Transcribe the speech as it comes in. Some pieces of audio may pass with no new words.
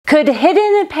Could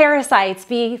hidden parasites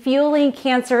be fueling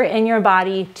cancer in your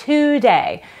body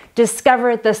today?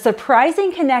 Discover the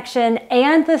surprising connection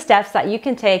and the steps that you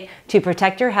can take to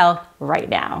protect your health right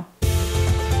now.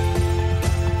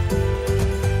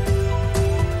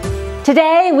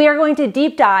 Today, we are going to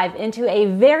deep dive into a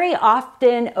very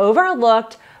often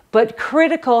overlooked but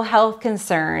critical health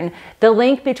concern, the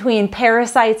link between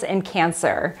parasites and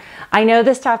cancer. I know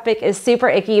this topic is super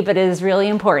icky, but it is really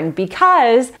important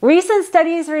because recent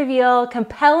studies reveal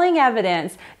compelling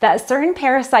evidence that certain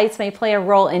parasites may play a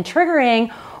role in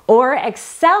triggering or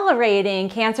accelerating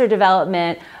cancer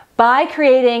development by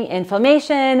creating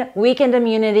inflammation, weakened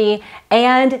immunity,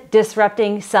 and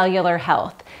disrupting cellular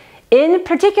health. In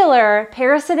particular,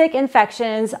 parasitic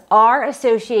infections are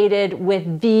associated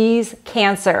with these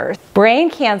cancers: brain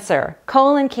cancer,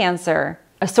 colon cancer,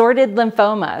 assorted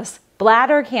lymphomas,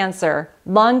 bladder cancer,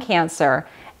 lung cancer,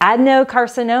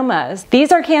 adenocarcinomas.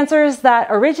 These are cancers that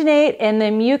originate in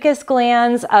the mucous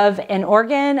glands of an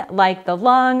organ like the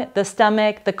lung, the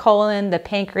stomach, the colon, the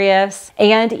pancreas,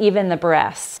 and even the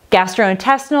breasts.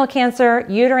 Gastrointestinal cancer,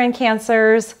 uterine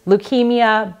cancers,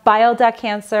 leukemia, bile duct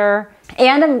cancer,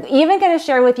 and I'm even going to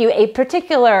share with you a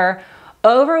particular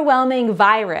overwhelming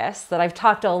virus that I've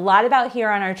talked a lot about here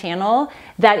on our channel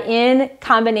that in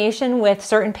combination with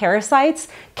certain parasites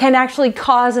can actually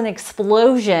cause an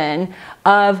explosion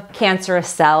of cancerous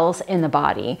cells in the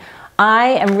body. I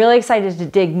am really excited to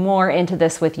dig more into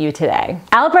this with you today.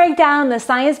 I'll break down the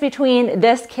science between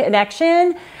this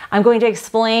connection. I'm going to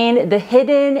explain the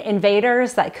hidden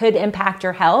invaders that could impact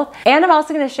your health. And I'm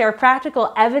also going to share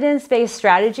practical evidence-based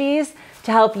strategies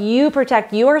to help you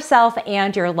protect yourself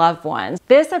and your loved ones.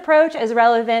 This approach is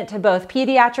relevant to both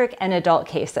pediatric and adult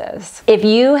cases. If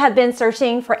you have been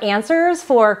searching for answers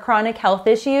for chronic health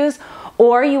issues,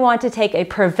 or you want to take a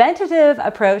preventative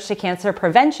approach to cancer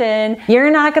prevention, you're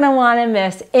not going to want to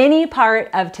miss any part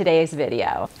of today's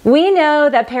video. We know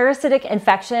that parasitic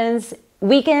infections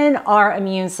weaken our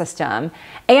immune system,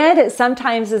 and it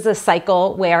sometimes is a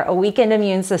cycle where a weakened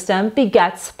immune system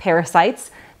begets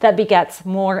parasites that begets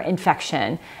more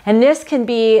infection. And this can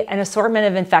be an assortment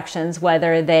of infections,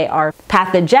 whether they are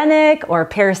pathogenic or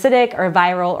parasitic or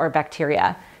viral or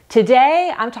bacteria.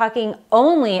 Today, I'm talking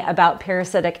only about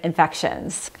parasitic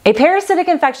infections. A parasitic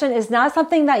infection is not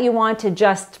something that you want to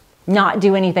just not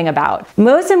do anything about.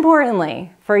 Most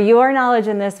importantly, for your knowledge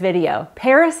in this video,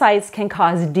 parasites can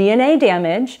cause DNA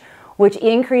damage, which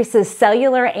increases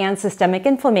cellular and systemic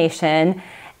inflammation,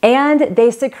 and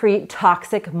they secrete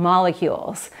toxic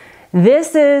molecules.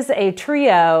 This is a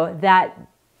trio that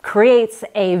creates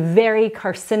a very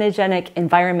carcinogenic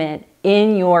environment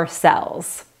in your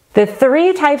cells. The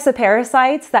three types of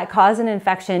parasites that cause an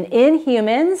infection in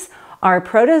humans are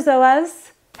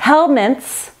protozoas,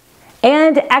 helminths,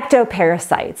 and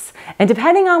ectoparasites. And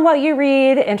depending on what you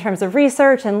read in terms of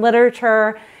research and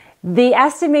literature, the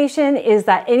estimation is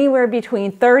that anywhere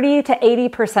between 30 to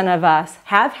 80% of us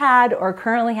have had or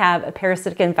currently have a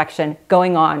parasitic infection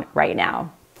going on right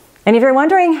now. And if you're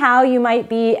wondering how you might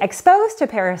be exposed to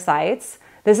parasites,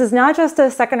 this is not just a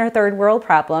second or third world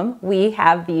problem. We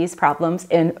have these problems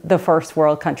in the first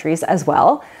world countries as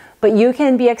well. But you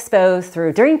can be exposed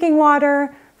through drinking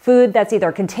water, food that's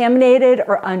either contaminated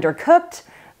or undercooked,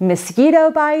 mosquito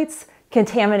bites,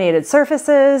 contaminated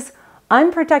surfaces,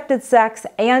 unprotected sex,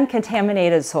 and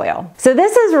contaminated soil. So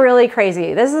this is really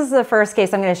crazy. This is the first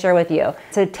case I'm going to share with you.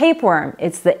 It's a tapeworm.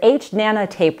 It's the H. nana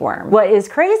tapeworm. What is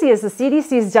crazy is the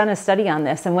CDC's done a study on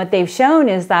this, and what they've shown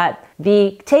is that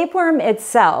the tapeworm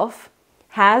itself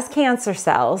has cancer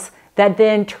cells that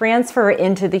then transfer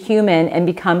into the human and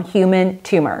become human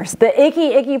tumors. The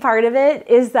icky part of it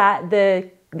is that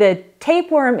the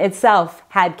tapeworm itself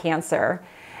had cancer,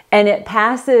 and it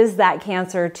passes that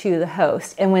cancer to the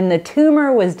host. And when the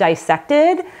tumor was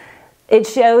dissected, it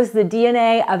shows the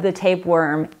DNA of the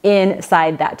tapeworm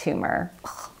inside that tumor.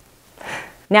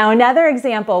 Now, another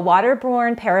example,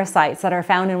 waterborne parasites that are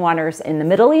found in waters in the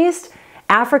Middle East,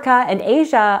 Africa, and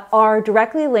Asia are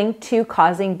directly linked to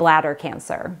causing bladder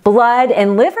cancer. Blood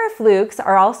and liver flukes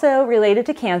are also related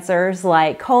to cancers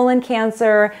like colon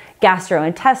cancer,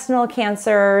 gastrointestinal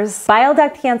cancers, bile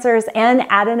duct cancers, and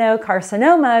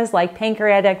adenocarcinomas like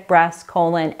pancreatic, breast,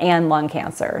 colon, and lung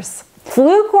cancers.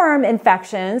 Flukeworm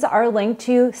infections are linked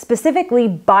to specifically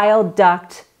bile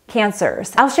duct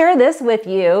cancers. I'll share this with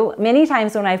you. Many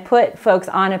times when I've put folks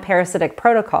on a parasitic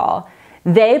protocol,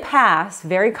 they pass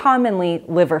very commonly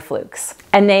liver flukes,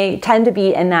 and they tend to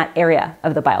be in that area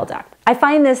of the bile duct. I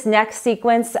find this next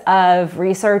sequence of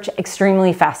research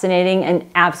extremely fascinating and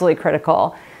absolutely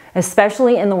critical,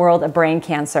 especially in the world of brain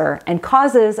cancer and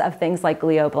causes of things like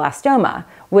glioblastoma,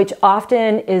 which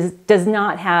often does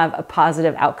not have a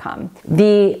positive outcome.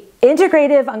 The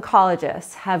integrative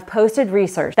oncologists have posted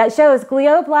research that shows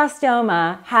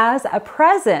glioblastoma has a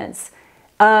presence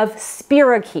of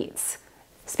spirochetes.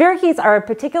 Spirochetes are a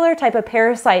particular type of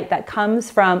parasite that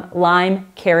comes from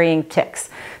Lyme-carrying ticks.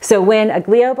 So when a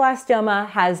glioblastoma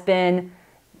has been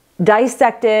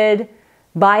dissected,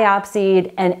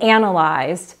 biopsied, and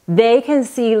analyzed, they can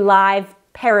see live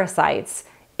parasites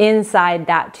inside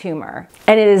that tumor.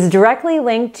 And it is directly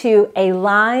linked to a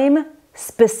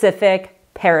Lyme-specific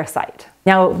parasite.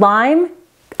 Now, Lyme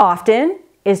often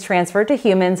is transferred to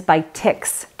humans by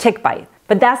ticks, tick bite.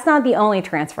 But that's not the only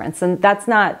transference, and that's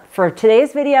not for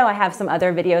today's video. I have some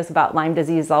other videos about Lyme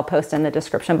disease I'll post in the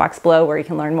description box below where you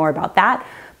can learn more about that.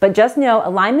 But just know a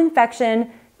Lyme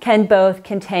infection can both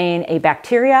contain a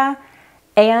bacteria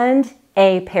and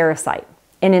a parasite.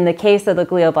 And in the case of the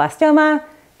glioblastoma,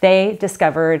 they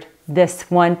discovered this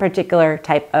one particular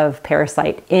type of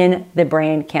parasite in the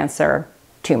brain cancer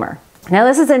tumor. Now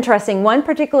this is interesting. One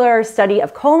particular study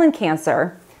of colon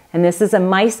cancer, and this is a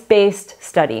mice-based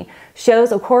study,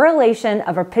 shows a correlation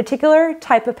of a particular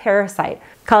type of parasite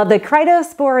called the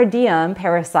Cridosporidium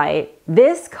parasite.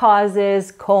 This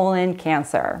causes colon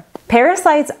cancer.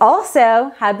 Parasites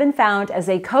also have been found as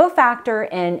a cofactor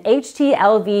in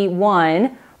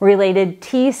HTLV-1 related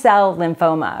T-cell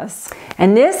lymphomas.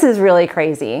 And this is really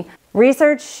crazy.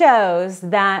 Research shows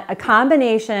that a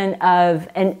combination of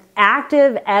an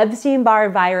active Epstein-Barr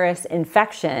virus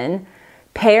infection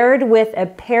paired with a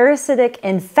parasitic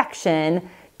infection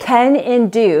can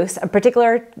induce a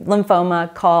particular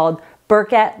lymphoma called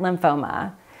Burkitt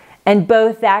lymphoma. And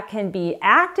both that can be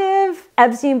active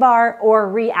Epstein-Barr or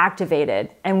reactivated.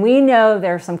 And we know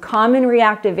there are some common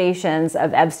reactivations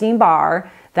of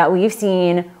Epstein-Barr that we've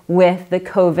seen with the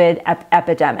COVID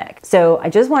epidemic. So I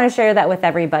just want to share that with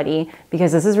everybody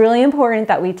because this is really important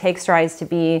that we take strides to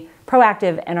be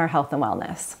proactive in our health and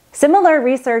wellness. Similar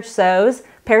research shows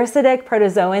parasitic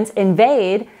protozoans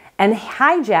invade and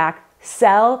hijack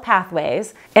cell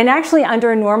pathways, and actually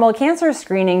under normal cancer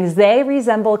screenings, they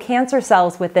resemble cancer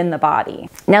cells within the body.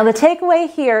 Now the takeaway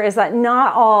here is that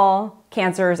not all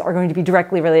cancers are going to be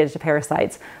directly related to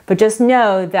parasites, but just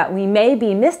know that we may be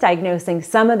misdiagnosing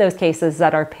some of those cases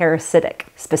that are parasitic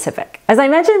specific. As I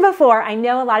mentioned before, I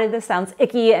know a lot of this sounds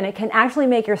icky and it can actually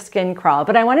make your skin crawl,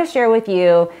 but I want to share with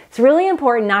you, it's really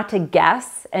important not to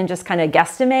guess and just kind of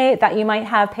guesstimate that you might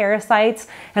have parasites.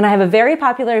 And I have a very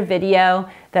popular video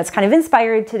that's kind of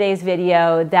inspired today's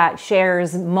video that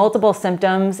shares multiple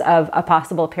symptoms of a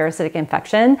possible parasitic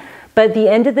infection. But at the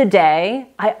end of the day,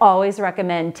 I always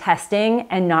recommend testing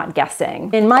and not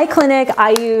guessing. In my clinic,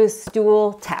 I use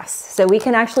stool tests. So we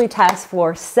can actually test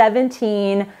for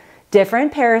 17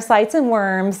 different parasites and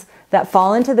worms that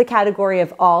fall into the category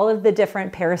of all of the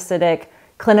different parasitic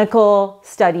clinical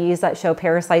studies that show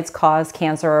parasites cause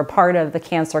cancer or are part of the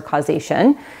cancer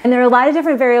causation. And there are a lot of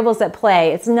different variables at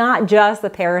play. It's not just the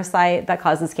parasite that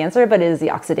causes cancer, but it is the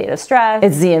oxidative stress,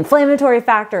 it's the inflammatory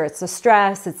factor, it's the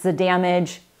stress, it's the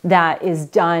damage that is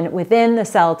done within the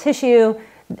cell tissue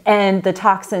and the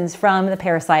toxins from the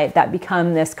parasite that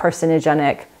become this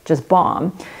carcinogenic just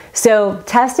bomb. So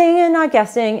testing and not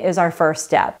guessing is our first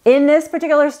step. In this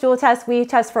particular stool test, we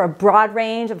test for a broad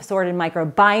range of assorted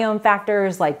microbiome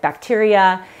factors like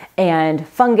bacteria and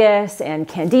fungus and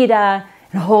candida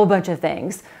and a whole bunch of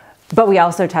things. But we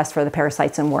also test for the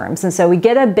parasites and worms. And so we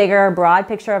get a bigger, broad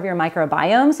picture of your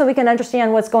microbiome so we can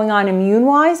understand what's going on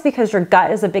immune-wise, because your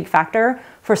gut is a big factor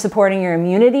for supporting your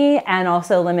immunity and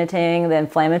also limiting the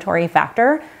inflammatory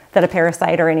factor that a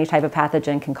parasite or any type of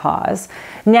pathogen can cause.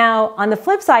 Now, on the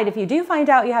flip side, if you do find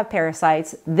out you have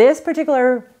parasites, this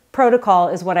particular protocol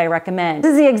is what I recommend.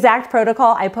 This is the exact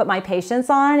protocol I put my patients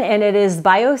on, and it is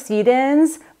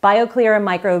Biocidin's BioClear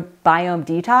Microbiome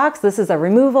Detox. This is a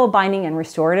removal, binding, and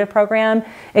restorative program.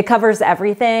 It covers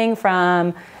everything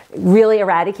from really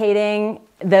eradicating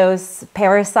those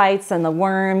parasites and the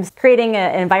worms, creating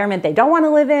an environment they don't want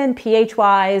to live in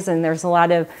pH-wise, and there's a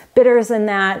lot of bitters in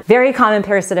that. Very common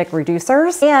parasitic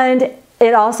reducers. And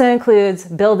it also includes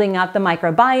building up the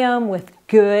microbiome with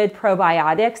good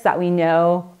probiotics that we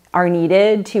know are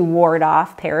needed to ward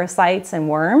off parasites and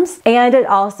worms. And it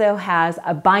also has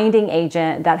a binding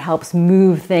agent that helps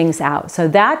move things out. So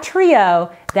that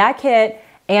trio, that kit,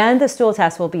 and the stool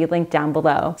test will be linked down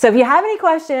below. So if you have any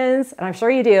questions, and I'm sure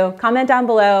you do, comment down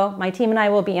below. My team and I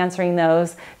will be answering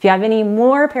those. If you have any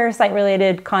more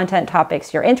parasite-related content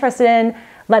topics you're interested in,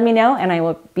 let me know and I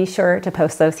will be sure to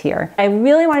post those here. I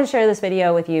really want to share this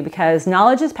video with you because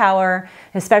knowledge is power,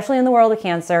 especially in the world of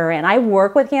cancer. And I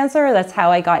work with cancer. That's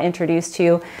how I got introduced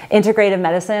to integrative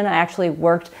medicine. I actually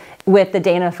worked with the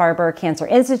Dana-Farber Cancer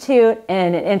Institute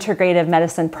and an integrative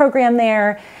medicine program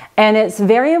there. And it's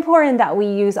very important that we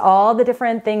use all the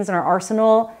different things in our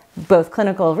arsenal, both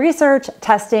clinical research,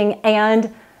 testing,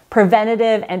 and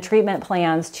preventative and treatment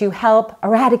plans to help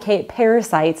eradicate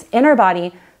parasites in our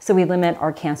body so we limit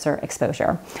our cancer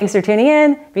exposure. Thanks for tuning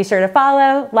in. Be sure to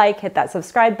follow, like, hit that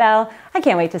subscribe bell. I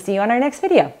can't wait to see you on our next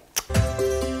video.